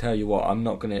 but I'll tell you what, I'm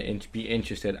not going to be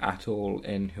interested at all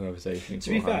in whoever's opening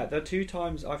for her. To be fair, the 2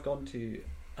 times I've gone to,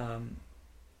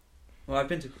 well, I've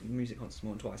been to music concerts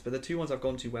more than twice, but the 2 ones I've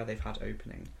gone to where they've had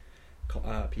opening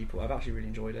people, I've actually really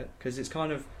enjoyed it, because it's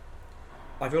kind of,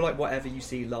 I feel like whatever you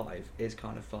see live is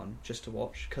kind of fun just to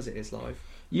watch, because it is live.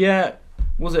 Yeah.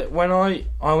 Was it when I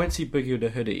went to see Boogie with a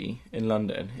Hoodie in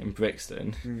London, in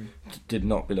Brixton? Did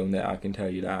not belong there, I can tell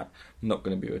you that. I'm not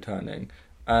going to be returning.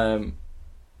 But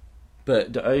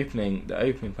the opening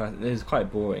part, it was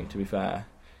quite boring, to be fair,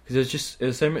 because it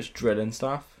was so much drill and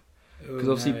stuff. Because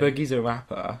obviously Boogie's a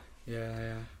rapper.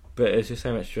 Yeah. But it's just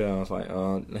so much drill. I was like,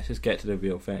 oh, let's just get to the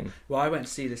real thing. Well, I went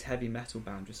to see this heavy metal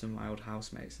band with some of my old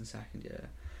housemates in second year,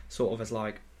 sort of as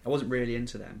like, I wasn't really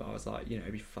into them, but I was like, you know,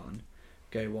 it'd be fun.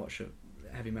 Go watch a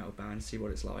heavy metal band, see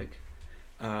what it's like.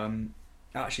 I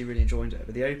actually really enjoyed it,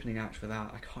 but the opening act for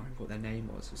that, I can't remember what their name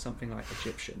was. It was something like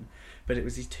Egyptian, but it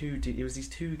was these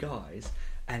two guys,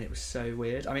 and it was so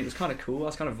weird. I mean, it was kind of cool. I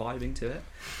was kind of vibing to it,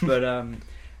 but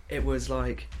it was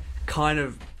like kind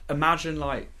of, imagine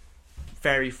like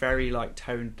very very like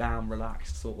toned down,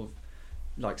 relaxed sort of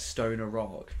like stoner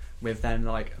rock with then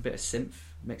like a bit of synth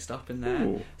mixed up in there.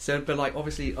 Ooh. So, but like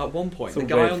obviously at one point the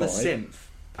guy on the synth,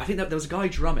 I think that there was a guy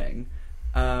drumming,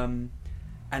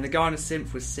 and the guy on the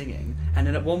synth was singing, and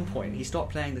then at one point he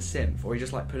stopped playing the synth, or he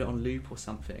just like put it on loop or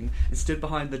something, and stood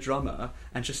behind the drummer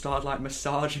and just started like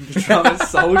massaging the drummer's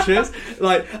soldiers.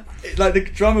 Like the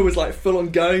drummer was like full on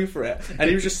going for it, and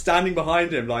he was just standing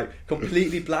behind him, like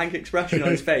completely blank expression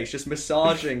on his face, just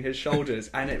massaging his shoulders,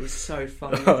 and it was so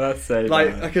funny. Oh, that's so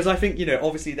bad. Because I think, you know,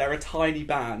 obviously they're a tiny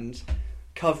band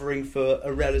covering for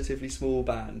a relatively small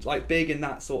band, like big in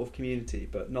that sort of community,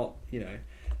 but not, you know.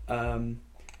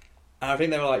 And I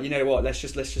think they were like, you know what, let's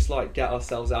just like get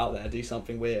ourselves out there, do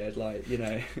something weird, like, you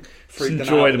know, freak them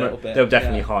out a little bit. They were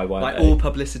definitely high, weren't like they? All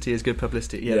publicity is good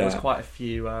publicity. Yeah, there was quite a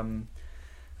few. I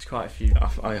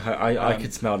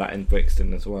could smell that in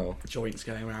Brixton as well. Joints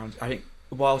going around. I think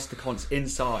whilst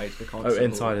inside the concert. Oh,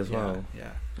 inside as well.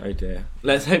 Yeah. Oh dear.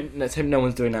 Let's hope no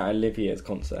one's doing that at Olivia's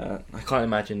concert. I can't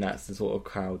imagine that's the sort of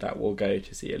crowd that will go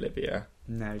to see Olivia.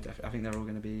 No, definitely. I think they're all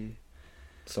going to be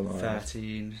somewhere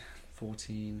 13,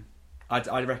 14.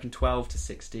 I'd reckon 12 to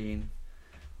 16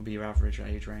 will be your average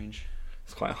age range.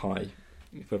 It's quite a high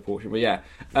proportion, but yeah,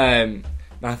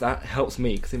 that helps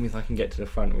me because it means I can get to the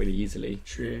front really easily.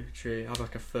 True. I have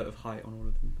like a foot of height on all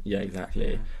of them. Yeah,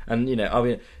 exactly. Yeah. And you know, I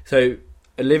mean, so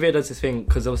Olivia does this thing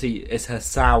because obviously it's her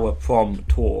sour prom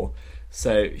tour,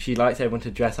 so she likes everyone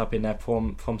to dress up in their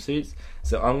prom suits.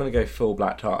 So I'm gonna go full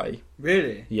black tie.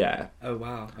 Really? Yeah. Oh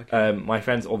wow. Okay. My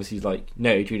friend's obviously like,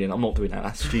 no, Julian, I'm not doing that.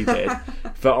 That's stupid.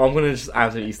 But I'm gonna just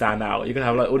absolutely stand out. You're gonna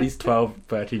have like all these 12,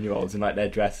 13-year-olds in like their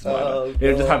dresses.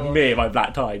 You'll just have me in my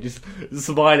black tie, just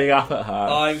smiling up at her.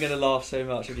 I'm gonna laugh so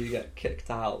much if you get kicked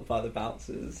out by the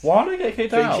bouncers. Why do I get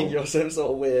kicked out? Thinking you're some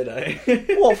sort of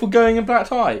weirdo. What, for going in black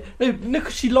tie? No,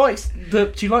 because she likes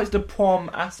the prom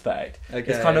aspect.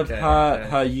 Okay, it's kind of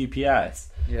her UPS.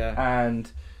 Yeah.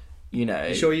 And you know.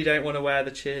 You sure you don't want to wear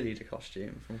the cheerleader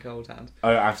costume from Cold Hand?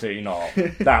 Oh, absolutely not.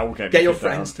 That will get your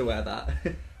friends to wear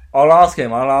that. I'll ask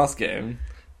him.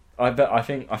 I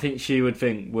think she would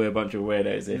think we're a bunch of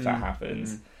weirdos if that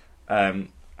happens.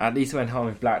 At least when I'm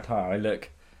with black tie, I look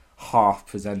half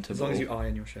presentable. As long as you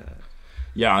iron your shirt.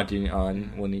 Yeah, I do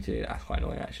iron. We'll need to. That's quite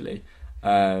annoying, actually.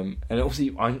 And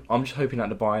obviously, I'm just hoping that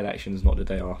the by-election is not the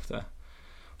day after.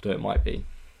 Although it might be.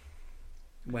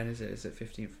 When is it? Is it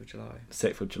 15th of July?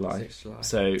 6th of July. 6th of July.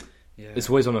 So it's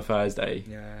always on a Thursday.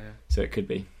 Yeah. So it could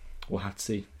be. We'll have to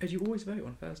see. Oh, do you always vote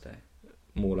on Thursday?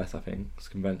 More or less, I think. It's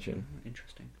a convention.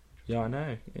 Interesting. Yeah, I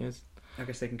know. It is. I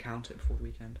guess they can count it before the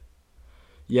weekend.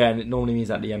 Yeah, and it normally means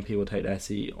that the MP will take their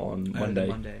seat on Monday.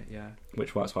 Monday, yeah.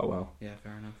 Which works quite well. Yeah,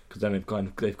 fair enough. Because then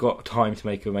they've got time to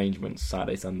make arrangements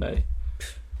Saturday, Sunday.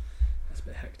 That's a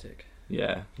bit hectic.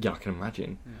 Yeah, I can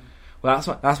imagine. Yeah.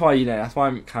 Well, that's why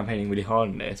I'm campaigning really hard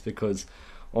on this, because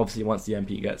obviously once the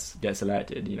MP gets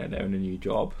elected, they're in a new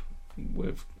job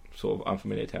with sort of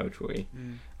unfamiliar territory.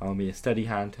 I'll be a steady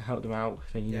hand to help them out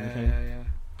if they need anything. Yeah.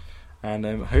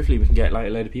 And hopefully we can get like a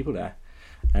load of people there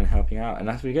and helping out, and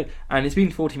that's really good. And it's been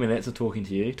 40 minutes of talking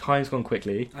to you. Time's gone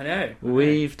quickly. I know.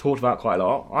 We've talked about quite a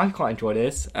lot. I quite enjoyed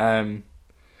this. So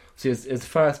it's the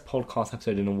first podcast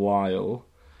episode in a while,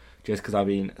 just because I've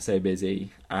been so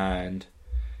busy. And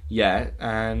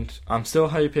I'm still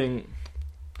hoping.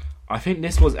 I think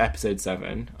this was episode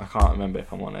 7. I can't remember,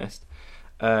 if I'm honest.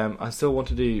 I still want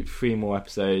to do 3 more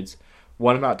episodes.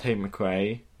 One about Tate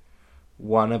McRae,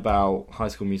 one about High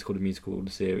School Musical,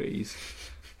 the series.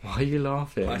 Why are you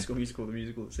laughing? High School Musical,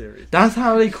 the series. That's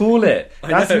how they call it.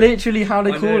 That's literally how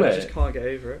they call it. I just can't get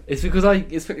over it. It's because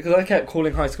I kept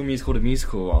calling High School Musical the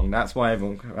musical wrong. That's why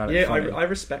everyone found it funny. I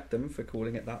respect them for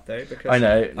calling it that though, because I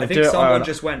know. I think someone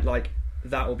just went like,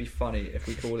 that will be funny if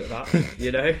we call it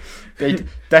that,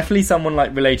 Definitely someone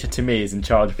like related to me is in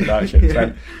charge of production.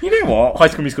 Went, you know what? High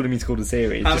School Musical the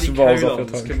series. How just many rolls off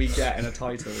colons can we get in a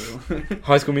title?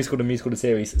 High School Musical the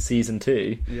series season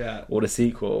 2. Yeah. Or the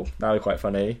sequel. That would be quite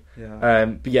funny. Yeah.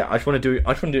 But yeah, I just want to do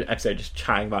an episode just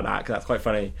chatting about that, because that's quite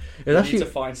funny. You need to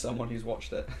find someone who's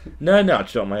watched it. No, I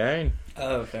just do it on my own.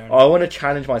 Oh, fair enough. I want to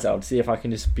challenge myself to see if I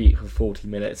can just speak for 40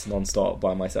 minutes non-stop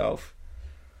by myself.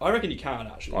 I reckon you can,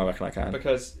 actually. I reckon I can.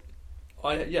 Because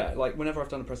like whenever I've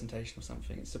done a presentation or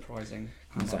something, it's surprising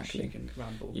how much you can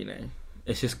ramble.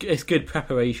 It's good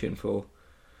preparation for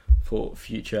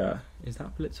future. Is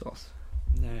that Blitzos?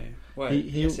 No, well,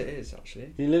 yes, it is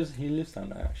actually. He lives down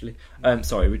there actually.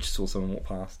 Sorry, we just saw someone walk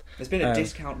past. There's been a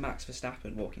discount Max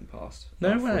Verstappen walking past.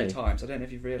 No about way. 3 times. I don't know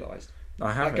if you've realised.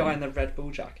 I haven't. That guy in the Red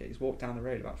Bull jacket, he's walked down the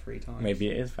road about 3 times. Maybe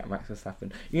it is Max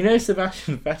Verstappen.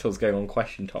 Sebastian Vettel's going on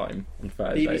Question Time on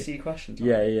Thursday. BBC Question Time?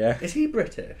 Yeah. Is he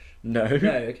British? No.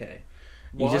 No, okay.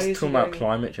 He's just talking about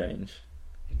climate change.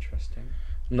 Interesting.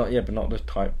 But not the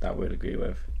type that we'd agree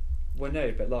with. Well,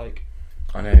 no, but like...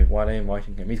 I know, why are they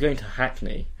inviting him? He's going to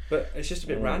Hackney. But it's just a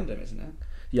bit random, isn't it?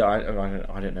 Yeah, I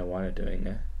don't know why they're doing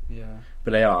it. Yeah.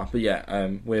 But they are. But yeah,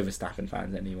 we're Verstappen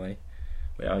fans anyway.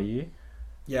 Wait, are you?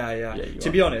 Yeah. To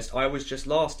be honest,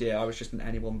 last year I was just an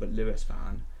anyone but Lewis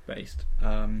fan. Based.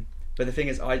 But the thing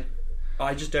is, I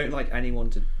just don't like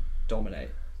anyone to dominate,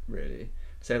 really.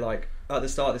 So like at the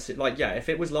start of if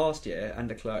it was last year and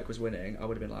Leclerc was winning, I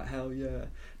would have been like, hell yeah.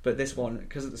 But this one,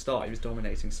 because at the start he was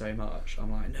dominating so much,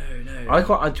 I'm like, no. I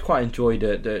quite enjoyed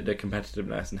the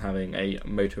competitiveness and having a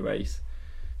motor race.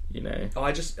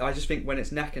 I just think when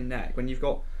it's neck and neck, when you've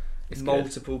got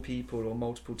multiple good. people or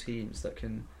multiple teams that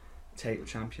can take the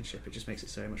championship, it just makes it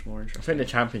so much more interesting. I think the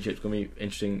championship's going to be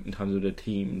interesting in terms of the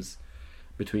teams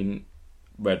between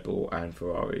Red Bull and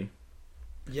Ferrari.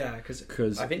 Yeah,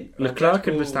 because I think Leclerc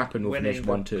and Verstappen will finish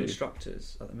 1-2.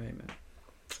 Constructors at the moment.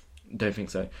 Don't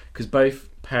think so, because both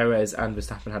Perez and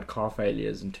Verstappen had car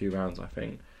failures in 2 rounds. I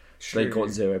think They got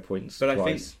 0 points. But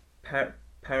twice. I think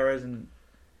Perez and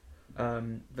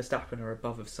Verstappen are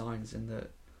above of Sainz in the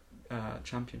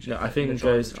championship. No, I think it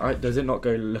goes. Does it not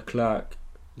go Leclerc,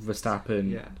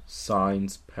 Verstappen,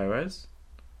 Sainz, Perez?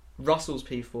 Russell's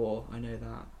P4. I know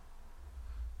that.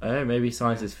 Oh, maybe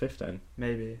Sainz is 5th then.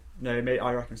 Maybe. No,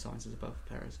 I reckon Sainz is above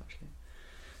Perez, actually.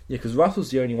 Yeah, because Russell's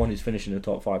the only one who's finished in the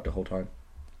top 5 the whole time.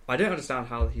 I don't understand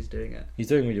how he's doing it. He's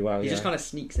doing really well, He just kind of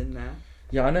sneaks in there.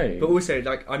 Yeah, I know. But also,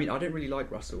 like, I mean, I don't really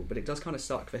like Russell, but it does kind of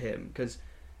suck for him because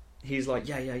he's like,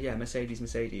 yeah,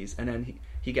 Mercedes, and then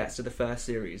he gets to the first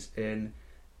series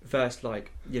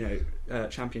like,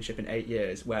 championship in 8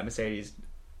 years where Mercedes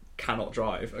cannot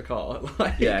drive a car.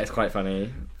 Like, yeah, it's quite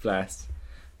funny. Bless.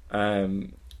 But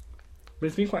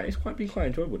it's been quite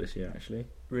enjoyable this year, actually.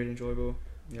 Really enjoyable.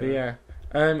 Yeah. But yeah.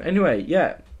 Anyway,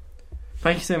 yeah.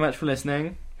 Thank you so much for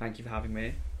listening. Thank you for having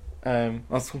me. I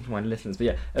was talking to my listeners, but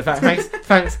yeah.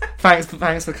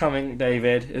 Thanks for coming,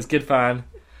 David. It's good fun.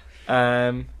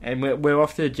 And we're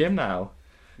off to the gym now.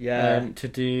 Yeah. To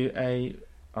do I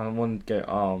want to go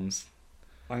arms.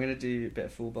 I'm gonna do a bit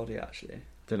of full body actually.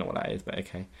 Don't know what that is, but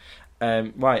okay.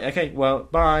 Right. Okay. Well,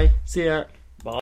 bye. See ya.